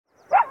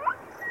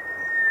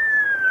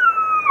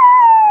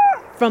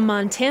From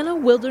Montana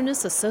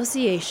Wilderness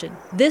Association,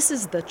 this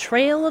is the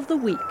Trail of the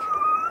Week.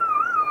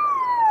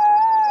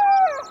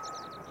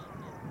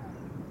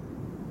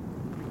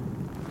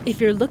 If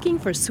you're looking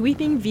for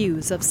sweeping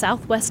views of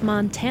southwest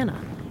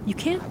Montana, you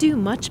can't do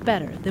much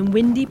better than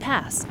Windy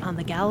Pass on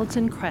the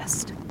Gallatin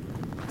Crest.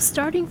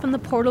 Starting from the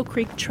Portal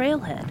Creek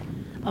trailhead,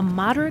 a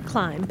moderate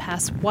climb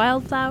past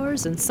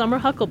wildflowers and summer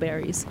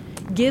huckleberries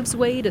gives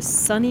way to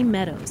sunny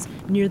meadows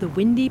near the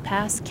Windy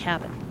Pass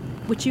cabin,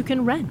 which you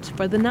can rent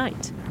for the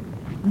night.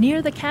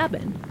 Near the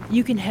cabin,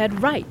 you can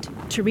head right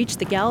to reach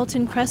the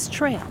Gallatin Crest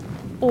Trail,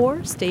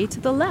 or stay to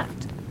the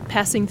left,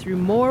 passing through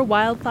more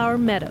wildflower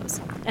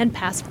meadows and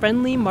past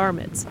friendly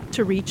marmots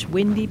to reach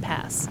Windy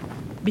Pass.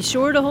 Be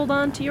sure to hold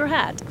on to your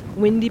hat.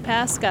 Windy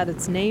Pass got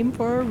its name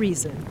for a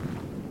reason.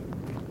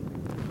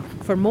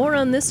 For more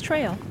on this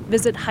trail,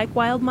 visit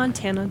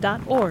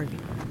hikewildmontana.org.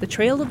 The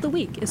Trail of the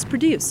Week is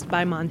produced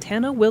by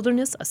Montana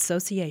Wilderness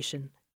Association.